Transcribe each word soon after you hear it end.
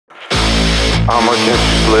I'ma catch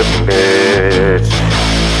you slipping, bitch.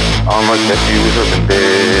 I'ma catch you slipping,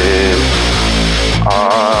 bitch.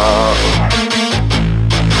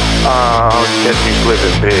 I'll catch you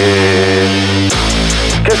slipping, bitch.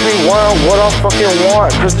 Catch me wanting what I fucking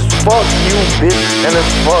want, cause it's fuck you, bitch, and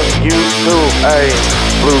it's fuck you too, ayy.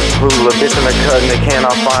 Blues clue, little bitch in the cut and they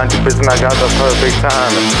cannot find you, bitch, and I got the perfect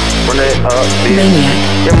time. Run it up,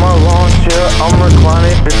 bitch. In my lawn chair, I'm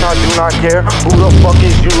reclining, bitch, I do not care. Who the fuck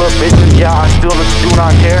is you, little bitch, and yeah, I still do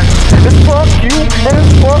not care. It's fuck you, and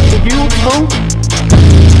it's fuck you too.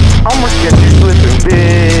 I'ma catch you slipping,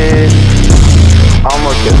 bitch.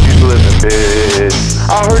 I'ma catch you slipping, bitch.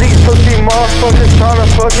 I heard these pussy motherfuckers tryna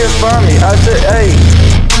fucking find me. I said, hey,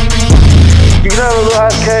 you can have a little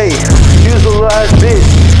ass K, use a little ass bitch.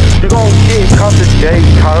 You gon' get caught today,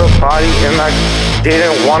 caught a body, and I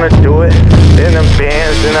didn't wanna do it. In them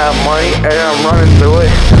bands, and that money, and I'm running through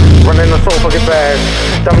it. Running so fucking fast.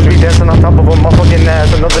 Diamonds be dancing on top of a motherfucking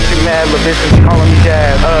ass. I know that she mad, little bitch, and she calling me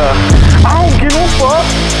dad. I don't give no fuck,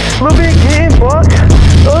 little bit getting buck.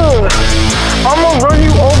 I'ma run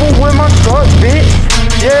you over with my truck, bitch.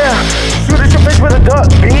 Yeah, shoot at your face with a duck,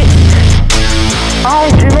 bitch. I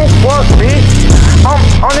don't give no fuck, bitch. I'm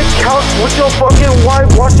on the couch with your fucking wife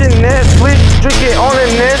watching Netflix, drinking on the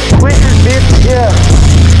Netflix, bitch. Yeah,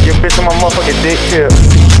 your bitch on my motherfucking dick tip.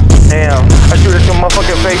 Damn, I shoot at your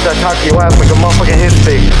motherfucking face, I talk to your ass like a motherfucking hit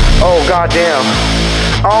stick. Oh goddamn,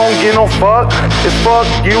 I don't give no fuck. It's fuck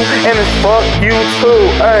you and it's fuck you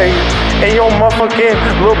too, ayy. And your motherfucking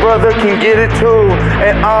little brother can get it too.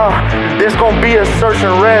 And this gon' be a search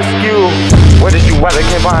and rescue. Where did you at? I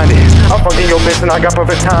can't find it. I'm fucking your bitch and I got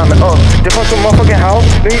perfect timing. Different from motherfucking house.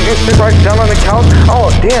 Then you just sit right down on the couch.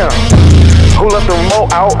 Oh damn. Who left the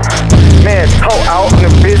remote out? Man, toe out in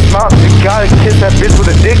the bitch mouth. You gotta kiss that bitch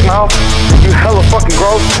with a dick mouth. You hella fucking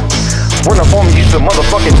gross. Run up on me, use the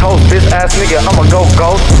motherfucking toast, bitch ass nigga, I'ma go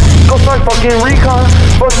ghost. Go start fucking recon,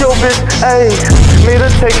 fuck your bitch, ayy. Made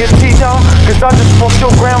her take her teeth out, cause I just fucked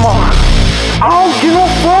your grandma. I don't give no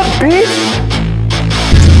fuck, bitch.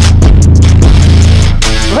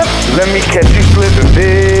 Let me catch you slipping,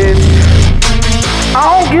 bitch. I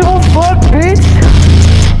don't give a fuck, bitch.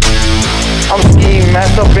 I'm ski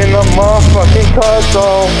masked up in the motherfucking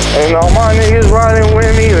cutthroat. And all my niggas riding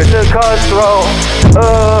with me with the cutthroat.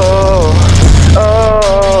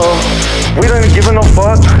 We don't give no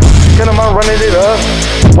fuck. Then am I running it up?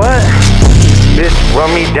 What? Bitch,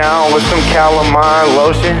 run me down with some calamine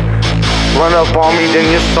lotion. Run up on me,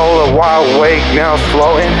 then your soul a wide awake, now it's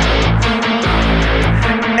floating.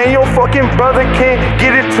 And your fucking brother can't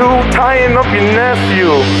get it too, tying up your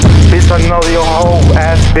nephew. Bitch, I know your whole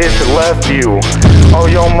ass bitch left you. Oh,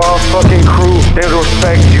 your motherfucking crew, they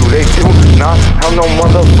respect you. They do not have no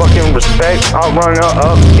motherfucking respect. I'll run her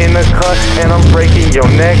up in the cut and I'm breaking your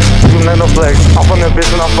neck. You let no flex. I'm on that bitch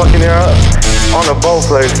and I'm fucking her up on the both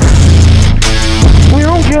legs. We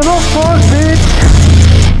don't give no fuck, bitch.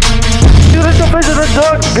 You let your face of the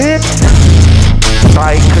duck, bitch.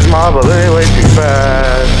 Like, cause my bullet way too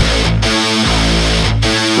fast.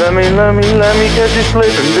 Let me catch you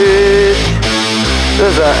slipping, bitch.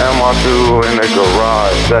 There's that MR2 in the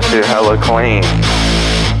garage, that shit hella clean.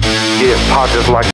 Get popped just like